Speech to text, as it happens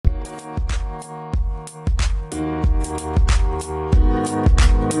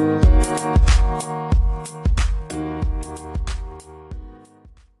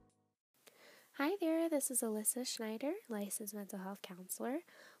this is Alyssa Schneider, licensed mental health counselor.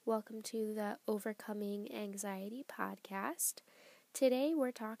 Welcome to the Overcoming Anxiety podcast. Today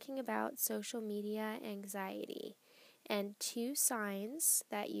we're talking about social media anxiety and 2 signs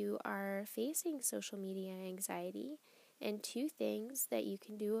that you are facing social media anxiety and 2 things that you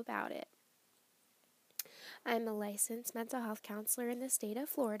can do about it. I'm a licensed mental health counselor in the state of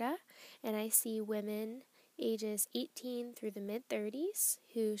Florida, and I see women ages 18 through the mid-30s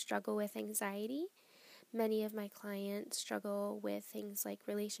who struggle with anxiety. Many of my clients struggle with things like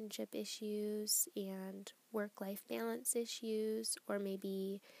relationship issues and work-life balance issues, or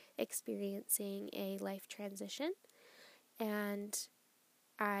maybe experiencing a life transition. And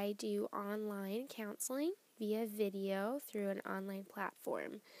I do online counseling via video through an online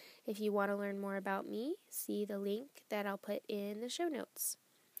platform. If you want to learn more about me, see the link that I'll put in the show notes.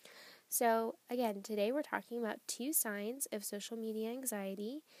 So again, today we're talking about 2 signs of social media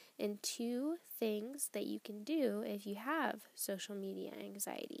anxiety and 2 things that you can do if you have social media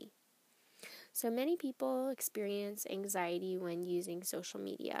anxiety. So many people experience anxiety when using social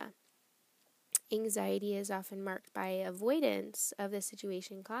media. Anxiety is often marked by avoidance of the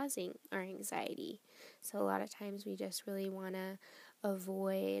situation causing our anxiety. So a lot of times we just really want to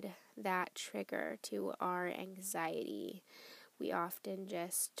avoid that trigger to our anxiety. We often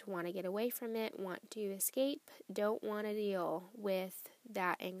just want to get away from it, want to escape, don't want to deal with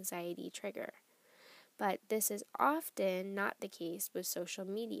that anxiety trigger. But this is often not the case with social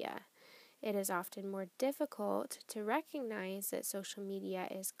media. It is often more difficult to recognize that social media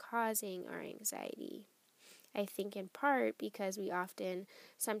is causing our anxiety. I think in part because we often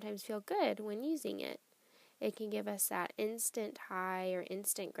sometimes feel good when using it. It can give us that instant high or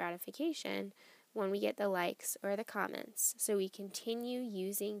instant gratification when we get the likes or the comments, so we continue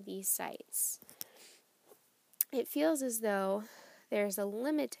using these sites. It feels as though there's a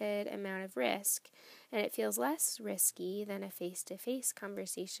limited amount of risk, and it feels less risky than a face-to-face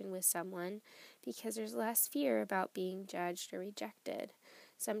conversation with someone because there's less fear about being judged or rejected.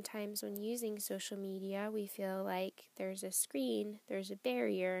 Sometimes when using social media, we feel like there's a screen, there's a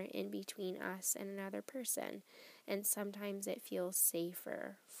barrier in between us and another person, and sometimes it feels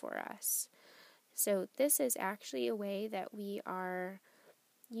safer for us. So this is actually a way that we are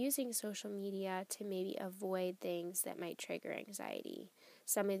using social media to maybe avoid things that might trigger anxiety.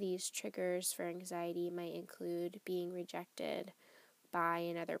 Some of these triggers for anxiety might include being rejected by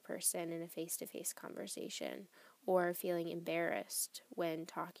another person in a face-to-face conversation, or feeling embarrassed when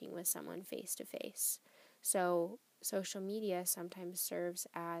talking with someone face-to-face. So social media sometimes serves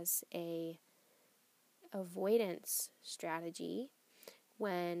as a avoidance strategy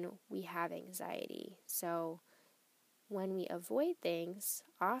when we have anxiety. So when we avoid things,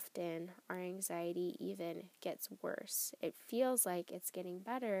 often our anxiety even gets worse. It feels like it's getting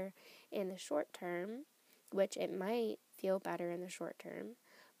better in the short term, which it might feel better in the short term,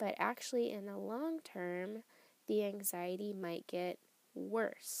 but actually in the long term, the anxiety might get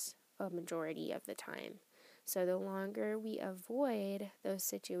worse a majority of the time. So the longer we avoid those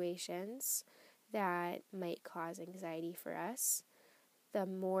situations that might cause anxiety for us, the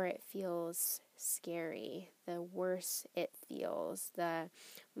more it feels scary, the worse it feels, the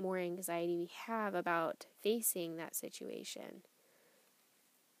more anxiety we have about facing that situation.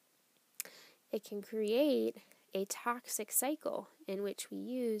 It can create a toxic cycle in which we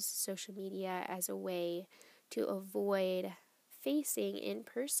use social media as a way to avoid facing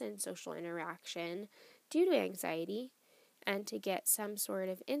in-person social interaction due to anxiety and to get some sort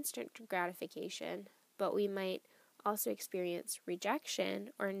of instant gratification, but we might also experience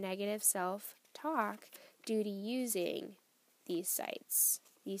rejection or negative self-talk due to using these sites,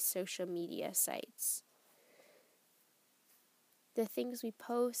 these social media sites. The things we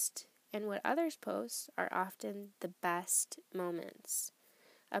post and what others post are often the best moments.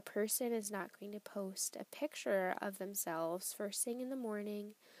 A person is not going to post a picture of themselves first thing in the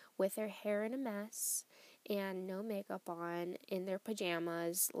morning with their hair in a mess and no makeup on, in their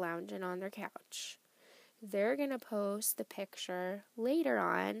pajamas, lounging on their couch. They're going to post the picture later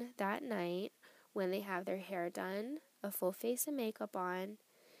on that night when they have their hair done, a full face of makeup on,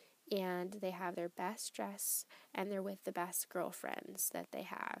 and they have their best dress, and they're with the best girlfriends that they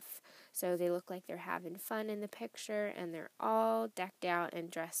have. So they look like they're having fun in the picture, and they're all decked out and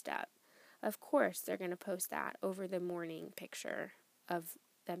dressed up. Of course, they're going to post that over the morning picture of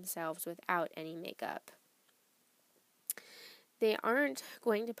themselves without any makeup. They aren't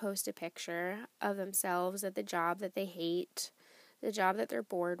going to post a picture of themselves at the job that they hate, the job that they're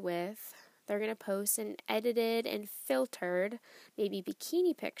bored with. They're going to post an edited and filtered, maybe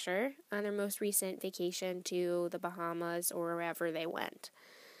bikini picture on their most recent vacation to the Bahamas or wherever they went.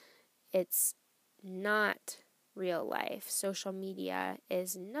 It's not real life. Social media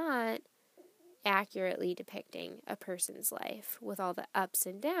is not accurately depicting a person's life with all the ups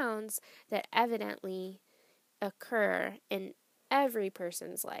and downs that evidently occur in every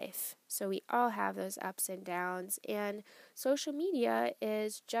person's life. So we all have those ups and downs, and social media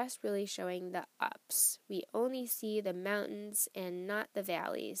is just really showing the ups. We only see the mountains and not the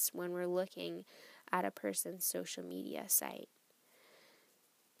valleys when we're looking at a person's social media site.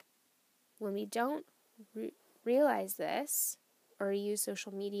 When we don't realize this, or use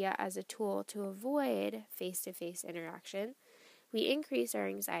social media as a tool to avoid face-to-face interaction, we increase our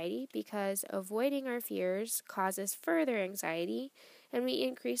anxiety because avoiding our fears causes further anxiety, and we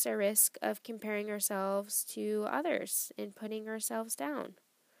increase our risk of comparing ourselves to others and putting ourselves down.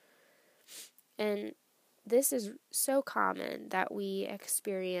 And this is so common that we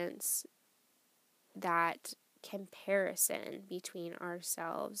experience that comparison between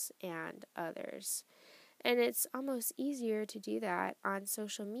ourselves and others. And it's almost easier to do that on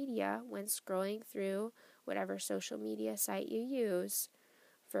social media when scrolling through whatever social media site you use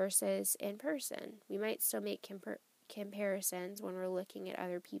versus in person. We might still make comparisons when we're looking at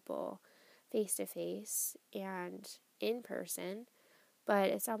other people face to face and in person, but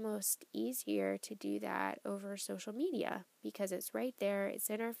it's almost easier to do that over social media because it's right there,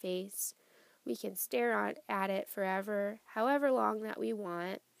 it's in our face. We can stare at it forever, however long that we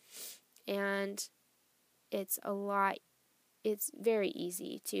want, and it's very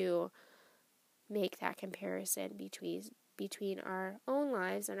easy to make that comparison between our own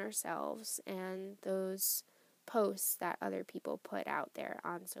lives and ourselves and those posts that other people put out there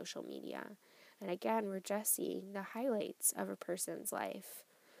on social media. And again, we're just seeing the highlights of a person's life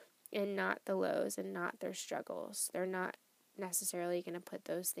and not the lows and not their struggles. They're not necessarily going to put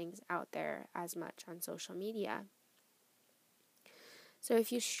those things out there as much on social media. So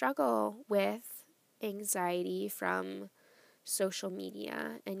if you struggle with anxiety from social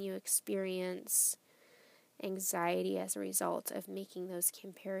media and you experience anxiety as a result of making those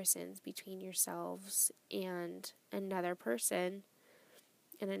comparisons between yourselves and another person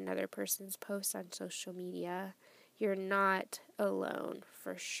and another person's post on social media, you're not alone.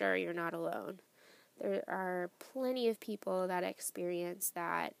 For sure, you're not alone. There are plenty of people that experience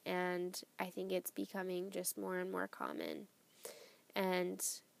that, and I think it's becoming just more and more common. And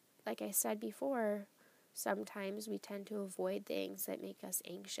like I said before, sometimes we tend to avoid things that make us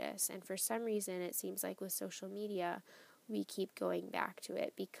anxious, and for some reason it seems like with social media we keep going back to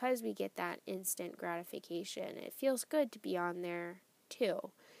it because we get that instant gratification. It feels good to be on there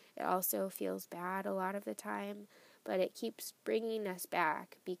too. It also feels bad a lot of the time, but it keeps bringing us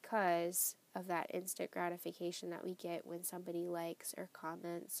back because of that instant gratification that we get when somebody likes or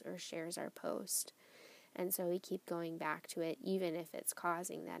comments or shares our post. And so we keep going back to it even if it's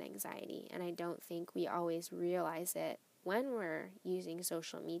causing that anxiety. And I don't think we always realize it when we're using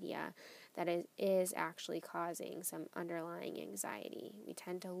social media that it is actually causing some underlying anxiety. We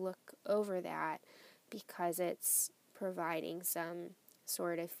tend to look over that because it's providing some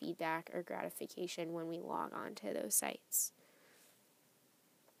sort of feedback or gratification when we log on to those sites.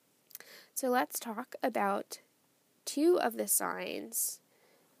 So let's talk about two of the signs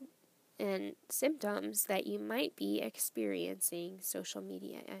and symptoms that you might be experiencing social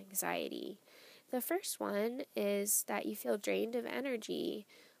media anxiety. The first one is that you feel drained of energy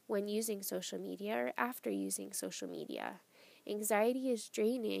when using social media or after using social media. Anxiety is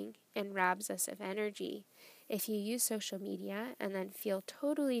draining and robs us of energy. If you use social media and then feel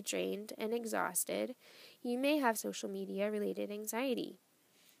totally drained and exhausted, you may have social media related anxiety.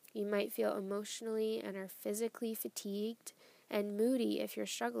 You might feel emotionally and are physically fatigued and moody if you're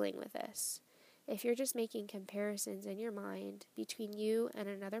struggling with this. If you're just making comparisons in your mind between you and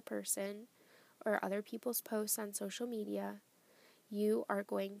another person or other people's posts on social media, you are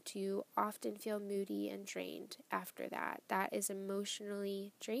going to often feel moody and drained after that. That is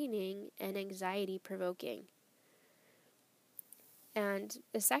emotionally draining and anxiety provoking. And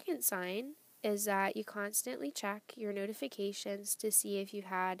the second sign is that you constantly check your notifications to see if you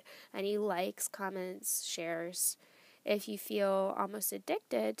had any likes, comments, shares. If you feel almost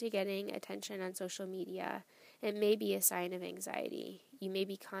addicted to getting attention on social media, it may be a sign of anxiety. You may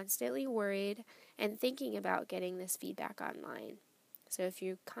be constantly worried and thinking about getting this feedback online. So if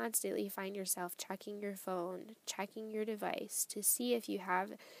you constantly find yourself checking your phone, checking your device to see if you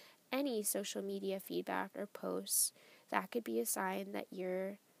have any social media feedback or posts, that could be a sign that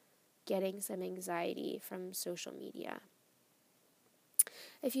you're getting some anxiety from social media.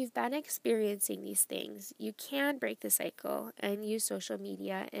 If you've been experiencing these things, you can break the cycle and use social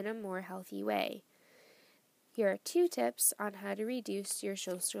media in a more healthy way. Here are 2 tips on how to reduce your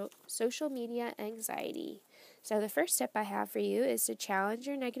social media anxiety. So the first tip I have for you is to challenge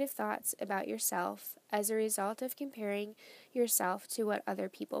your negative thoughts about yourself as a result of comparing yourself to what other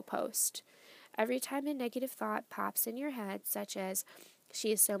people post. Every time a negative thought pops in your head, such as,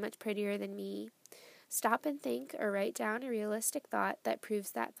 "She is so much prettier than me," stop and think or write down a realistic thought that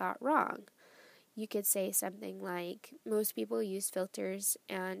proves that thought wrong. You could say something like, "Most people use filters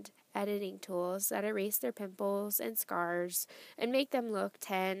and editing tools that erase their pimples and scars and make them look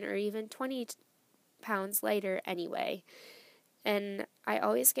 10 or even 20 pounds lighter anyway. And I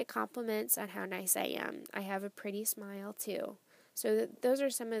always get compliments on how nice I am. I have a pretty smile too." So those are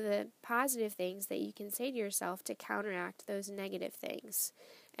some of the positive things that you can say to yourself to counteract those negative things.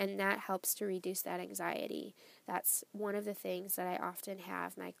 And that helps to reduce that anxiety. That's one of the things that I often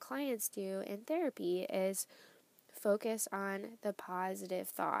have my clients do in therapy is focus on the positive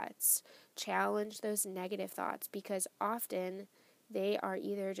thoughts. Challenge those negative thoughts because often they are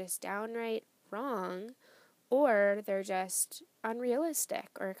either just downright wrong or they're just unrealistic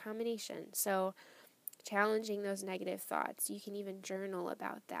or a combination. So challenging those negative thoughts. You can even journal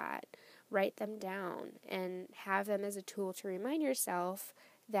about that. Write them down and have them as a tool to remind yourself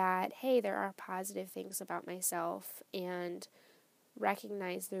that, hey, there are positive things about myself, and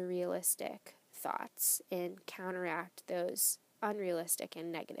recognize the realistic thoughts and counteract those unrealistic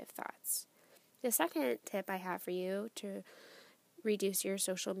and negative thoughts. The second tip I have for you to reduce your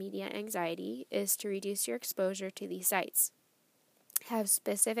social media anxiety is to reduce your exposure to these sites. Have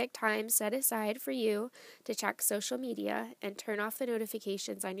specific times set aside for you to check social media and turn off the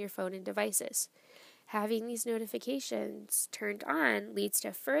notifications on your phone and devices. Having these notifications turned on leads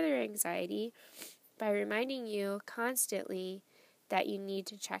to further anxiety by reminding you constantly that you need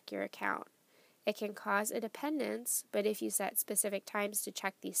to check your account. It can cause a dependence, but if you set specific times to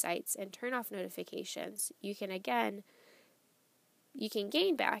check these sites and turn off notifications, you can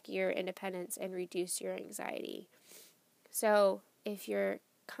gain back your independence and reduce your anxiety. So if you're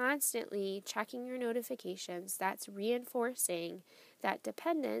constantly checking your notifications, that's reinforcing that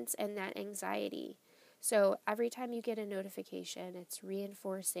dependence and that anxiety. So every time you get a notification, it's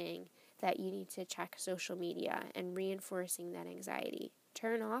reinforcing that you need to check social media and reinforcing that anxiety.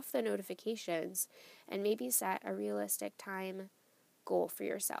 Turn off the notifications and maybe set a realistic time goal for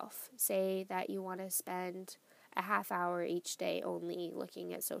yourself. Say that you want to spend a half hour each day only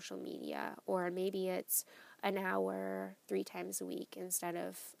looking at social media, or maybe it's an hour 3 times a week instead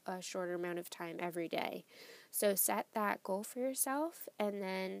of a shorter amount of time every day. So set that goal for yourself, and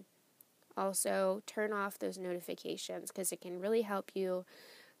then also turn off those notifications because it can really help you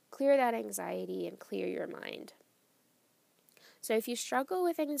clear that anxiety and clear your mind. So if you struggle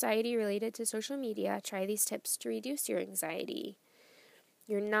with anxiety related to social media, try these tips to reduce your anxiety.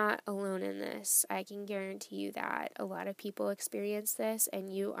 You're not alone in this. I can guarantee you that. A lot of people experience this,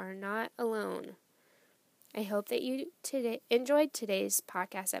 and you are not alone. I hope that you enjoyed today's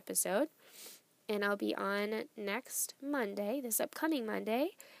podcast episode, and I'll be on next Monday, this upcoming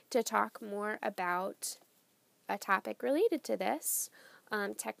Monday, to talk more about a topic related to this,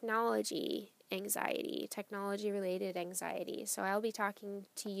 technology-related anxiety. So I'll be talking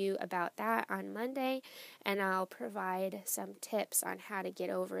to you about that on Monday, and I'll provide some tips on how to get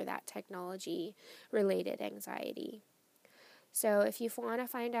over that technology-related anxiety. So if you want to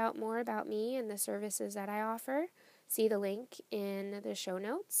find out more about me and the services that I offer, see the link in the show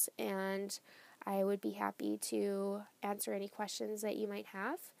notes, and I would be happy to answer any questions that you might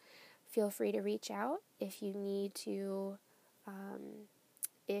have. Feel free to reach out if you need to,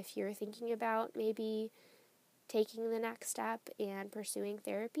 if you're thinking about maybe taking the next step and pursuing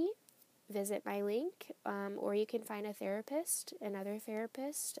therapy. Visit my link, or you can find another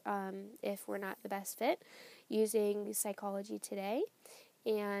therapist, if we're not the best fit, using Psychology Today.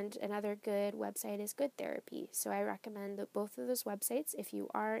 And another good website is Good Therapy. So I recommend both of those websites if you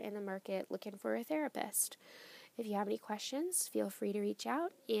are in the market looking for a therapist. If you have any questions, feel free to reach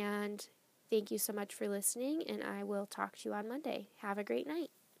out. And thank you so much for listening, and I will talk to you on Monday. Have a great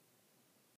night.